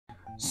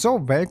So,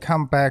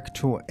 welcome back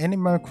to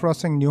Animal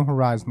Crossing New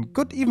Horizon.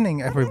 Good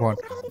evening, everyone.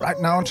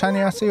 Right now on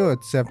ShinyHaseo,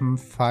 it's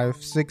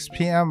 7:56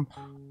 p.m.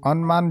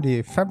 on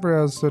Monday,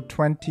 February the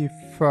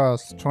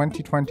 21st,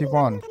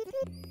 2021.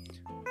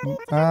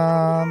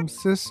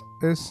 This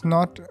is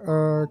not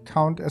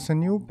count as a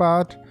new,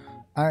 but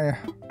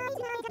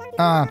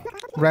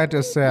Red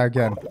is there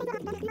again.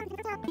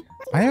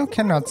 I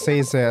cannot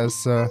say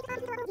there's a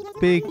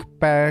big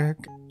bad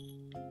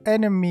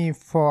enemy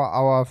for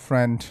our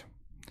friend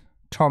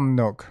Tom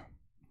Nook.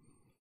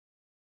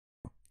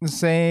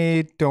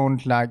 They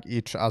don't like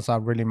each other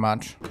really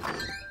much.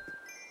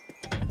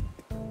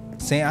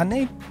 They are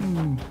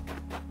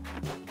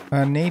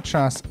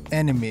nature's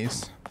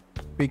enemies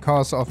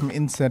because of an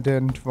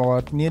incident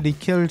what nearly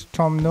killed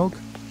Tom Nook.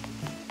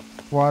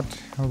 What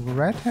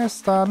Red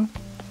has done,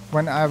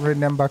 when I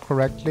remember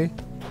correctly.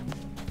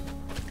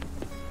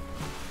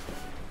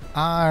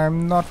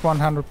 I'm not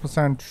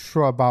 100%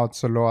 sure about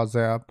the lore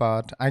there,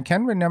 but I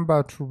can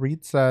remember to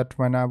read that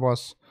when I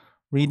was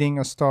reading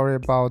a story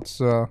about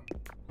the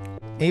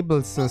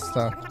Abel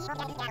sister.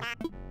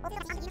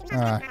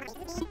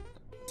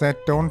 That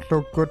don't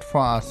look good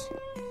for us.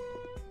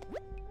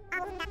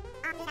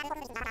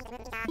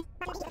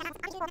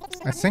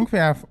 I think we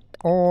have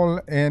all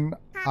in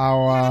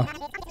our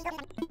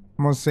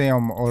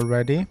museum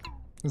already.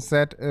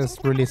 That is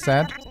really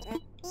sad.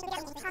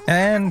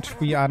 And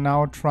we are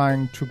now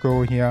trying to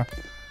go here.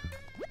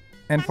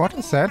 And what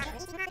is that?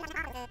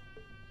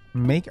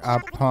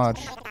 Makeup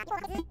pouch.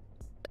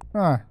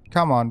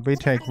 Come on, we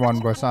take one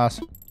with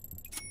us.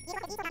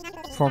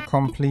 For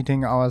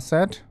completing our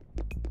set.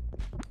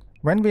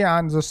 When we are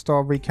in the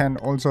store, we can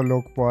also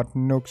look what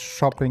Nook's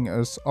shopping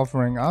is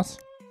offering us.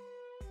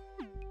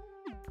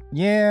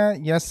 Yeah,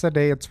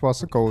 yesterday it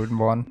was a golden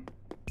one.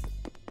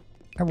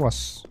 I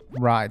was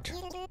right.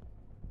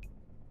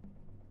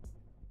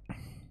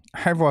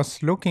 I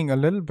was looking a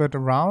little bit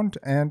around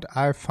and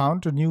I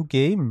found a new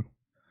game.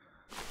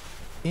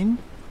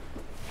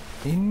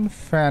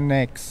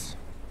 Infernex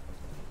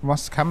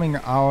was coming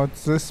out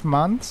this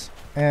month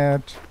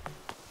at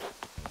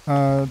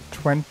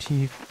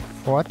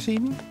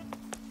 2014.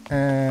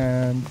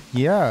 And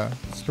yeah,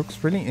 this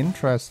looks really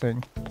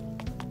interesting.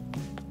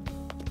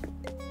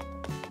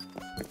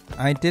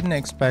 I didn't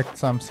expect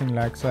something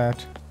like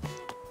that.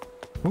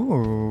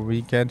 Ooh,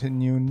 we get a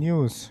new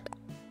news.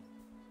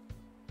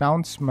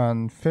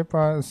 Announcement.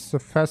 Fibber is the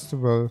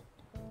festival.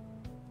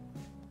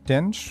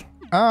 Dance?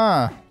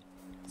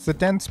 The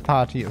dance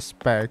party is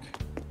back.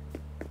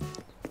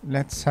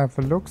 Let's have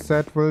a look.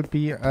 That will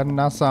be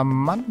another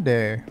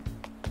Monday.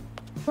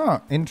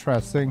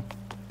 Interesting.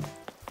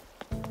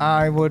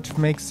 I would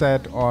make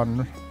that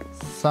on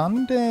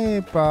Sunday,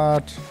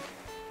 but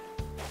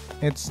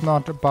it's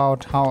not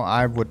about how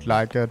I would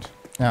like it.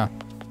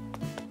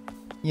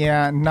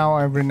 Yeah, now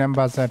I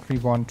remember that we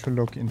want to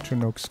look into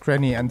Nook's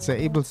Granny and the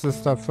Able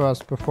Sister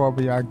first before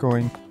we are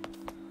going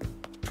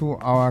to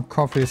our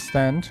coffee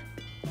stand.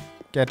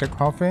 Get a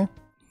coffee.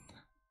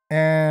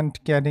 And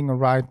getting a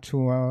ride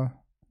to a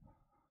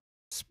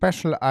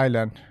special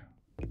island.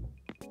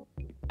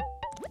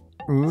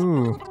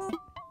 Ooh.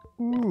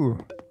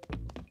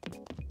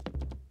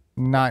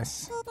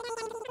 Nice.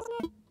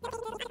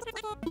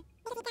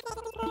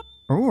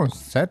 Oh,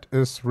 that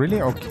is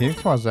really okay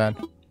for that.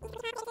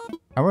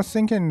 I was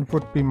thinking it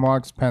would be more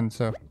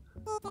expensive.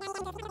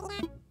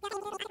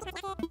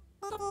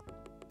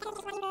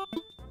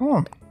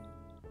 Oh.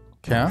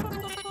 Okay.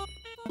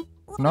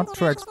 Not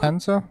too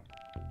expensive.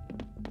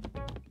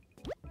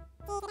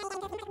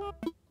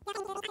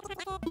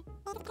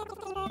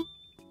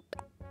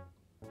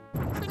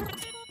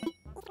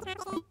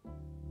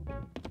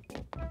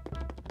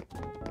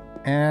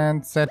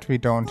 And that we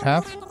don't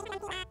have.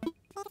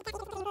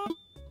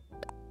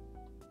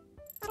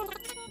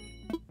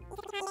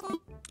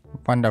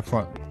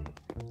 Wonderful.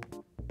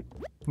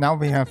 Now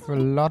we have a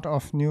lot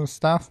of new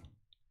stuff.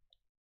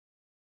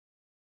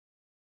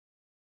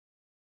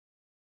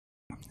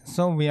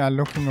 So we are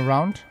looking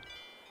around.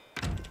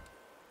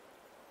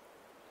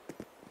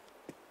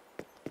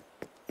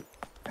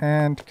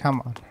 And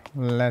come on,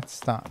 let's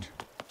start.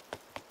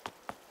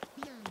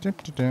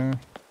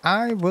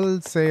 I will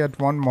say it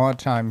one more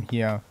time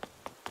here.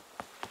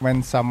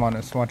 When someone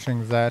is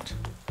watching that.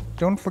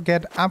 Don't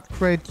forget,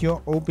 upgrade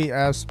your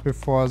OBS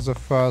before the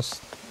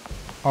 1st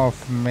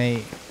of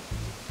May.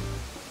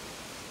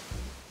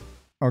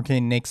 Okay,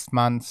 next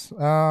month.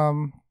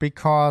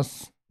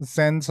 Because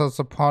then the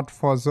support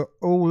for the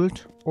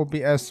old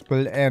OBS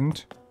will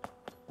end.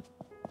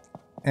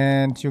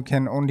 And you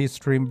can only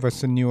stream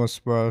with the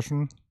newest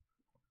version.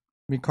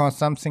 Because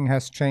something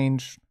has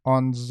changed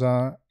on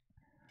the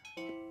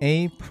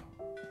ape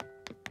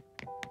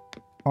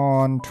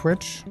on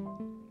Twitch.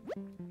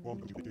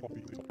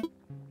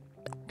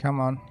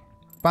 Come on.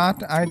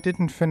 But I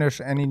didn't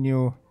finish any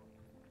new...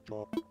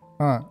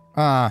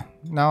 now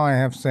I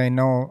have to say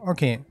no.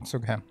 Okay, it's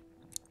okay.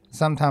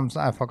 Sometimes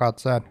I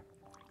forgot that.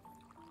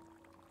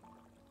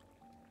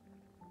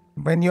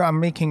 When you are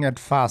making it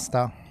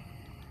faster.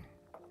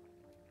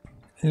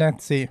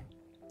 Let's see.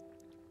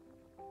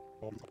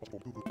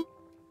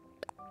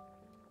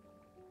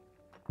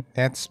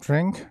 Let's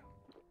drink.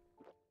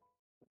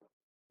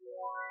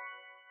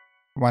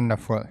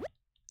 Wonderful.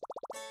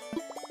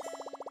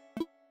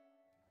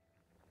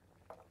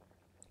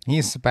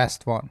 He's the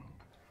best one.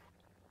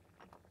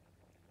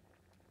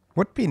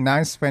 Would be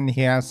nice when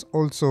he has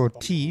also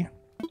tea.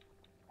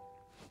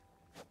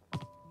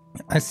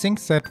 I think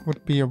that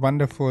would be a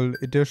wonderful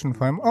addition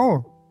for him.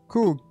 Oh,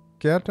 cool.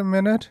 Get a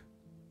minute.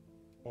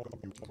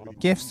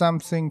 Give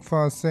something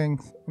for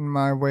things in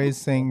my way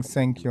saying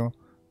thank you.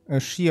 A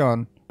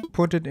Shion.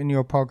 Put it in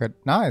your pocket.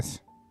 Nice.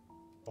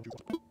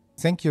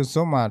 Thank you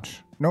so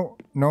much. No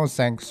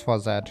thanks for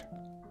that.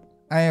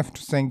 I have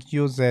to thank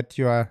you that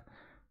you are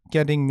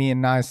getting me a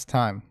nice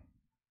time.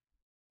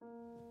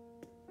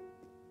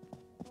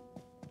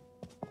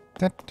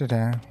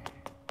 Da-da-da.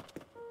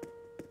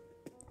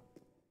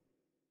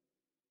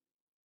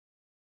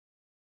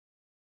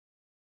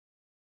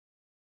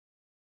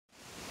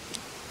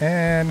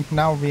 And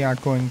now we are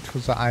going to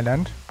the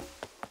island.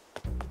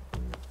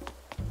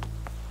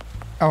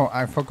 Oh,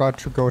 I forgot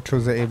to go to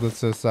the Able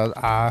Sisters.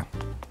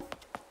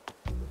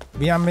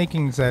 We are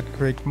making that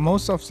quick.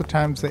 Most of the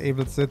time the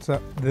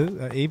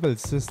Able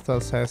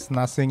Sisters has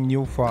nothing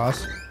new for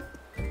us.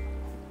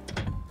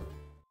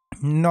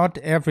 Not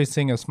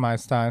everything is my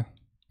style.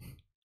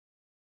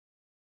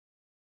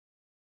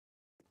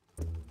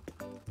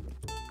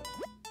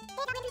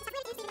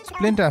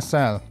 Splinter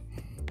Cell.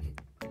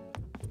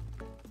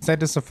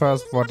 That is the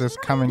first what is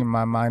coming in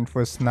my mind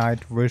with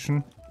night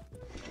vision.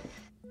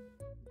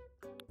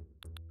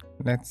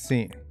 Let's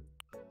see.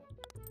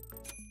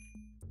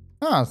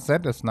 Ah,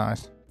 that is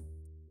nice.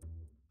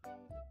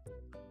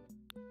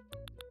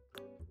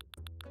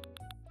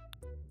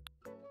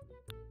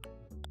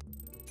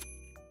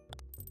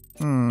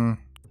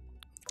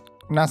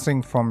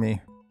 Nothing for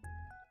me.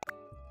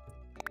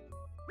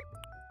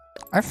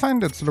 I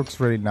find it looks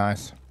really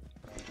nice.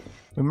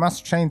 We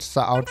must change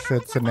the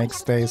outfits the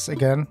next days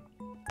again.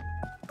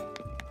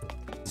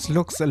 This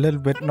looks a little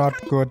bit not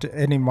good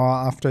anymore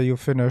after you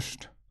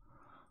finished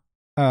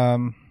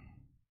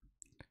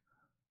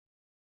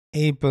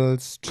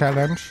Abel's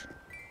challenge.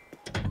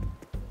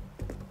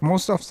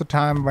 Most of the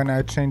time when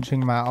I'm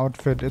changing my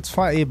outfit, it's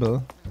for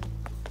Abel.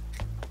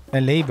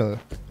 A label,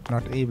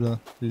 not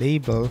Abel,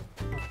 label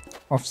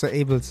of the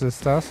Able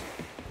Sisters.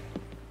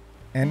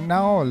 And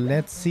now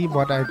let's see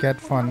what I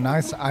get for a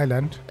nice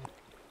island.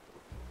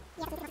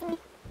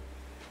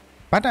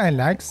 But I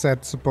like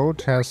that the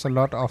boat has a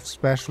lot of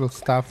special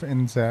stuff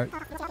in there.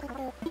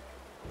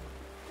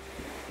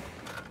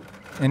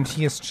 And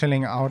he is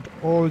chilling out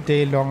all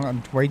day long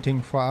and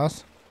waiting for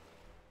us.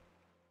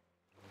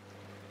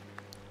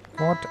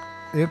 But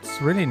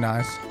it's really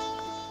nice.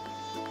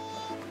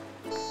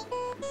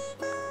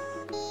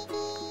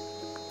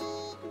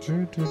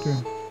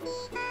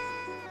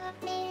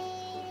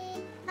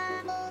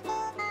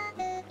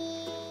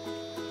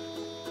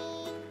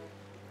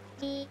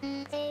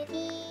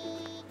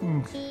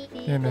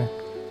 Yine.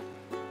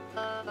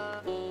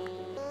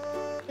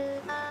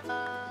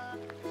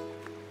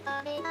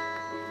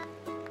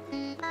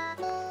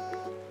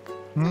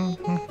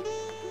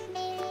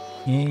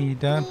 He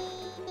done.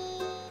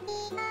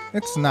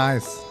 It's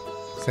nice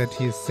that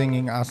he's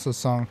singing us a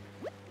song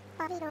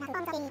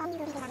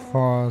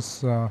for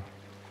the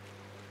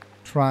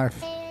drive,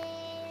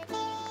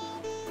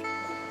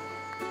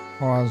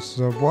 for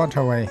the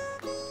waterway.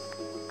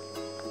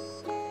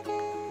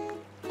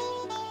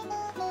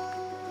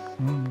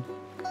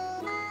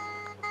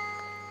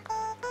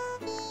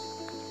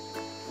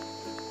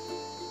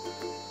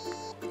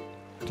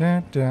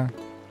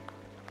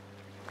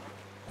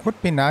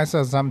 Would be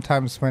nicer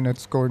sometimes when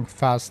it's going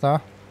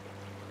faster.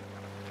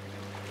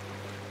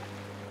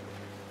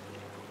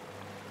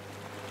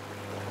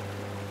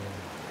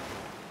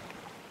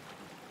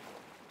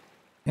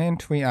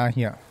 And we are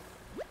here.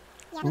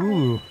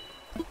 Ooh.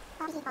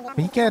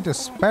 We get a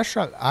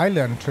special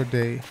island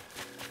today.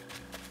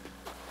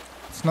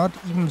 It's not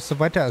even the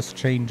weather is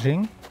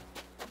changing.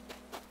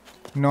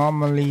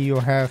 Normally you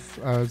have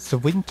the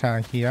winter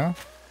here,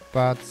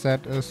 but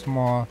that is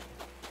more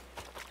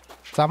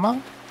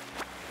summer.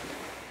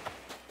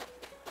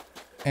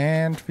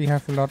 And we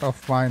have a lot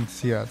of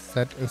wines here.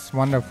 That is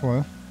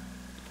wonderful.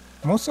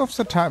 Most of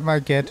the time I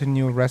get a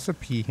new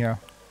recipe here.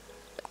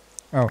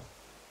 Oh,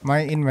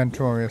 my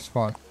inventory is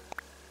full.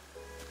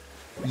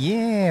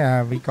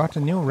 Yeah, we got a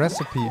new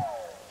recipe.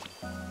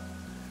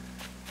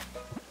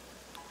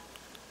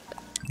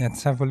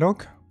 Let's have a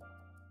look.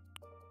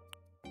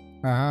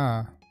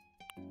 Ah.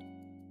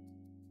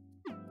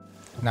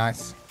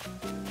 Nice.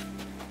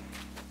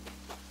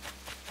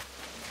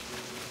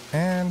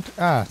 And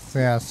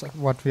there's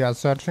what we are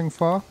searching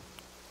for.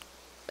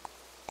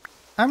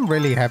 I'm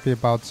really happy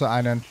about the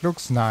island.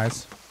 Looks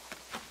nice.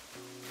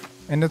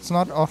 And it's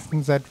not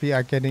often that we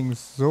are getting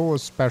so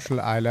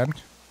special island.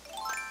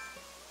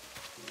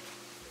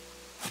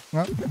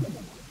 Oh.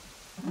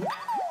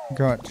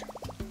 Good.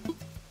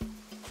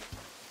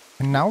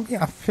 And now we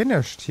are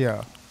finished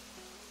here.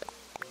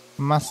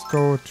 Must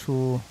go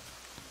to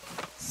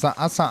the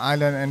other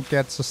island and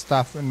get the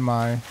stuff in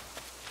my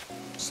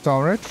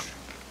storage.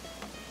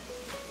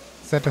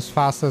 That is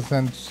faster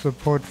than the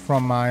put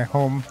from my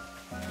home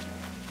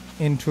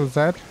into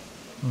that.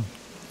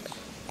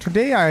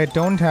 Today I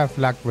don't have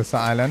luck with the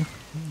island.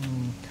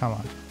 Come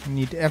on, I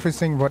need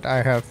everything what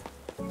I have.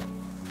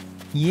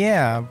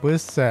 Yeah,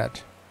 with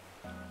that,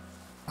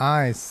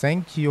 I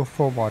thank you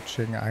for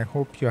watching. I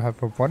hope you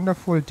have a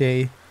wonderful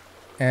day.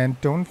 And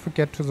don't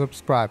forget to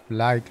subscribe,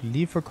 like,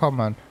 leave a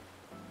comment.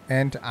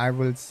 And I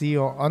will see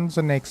you on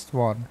the next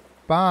one.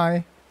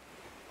 Bye!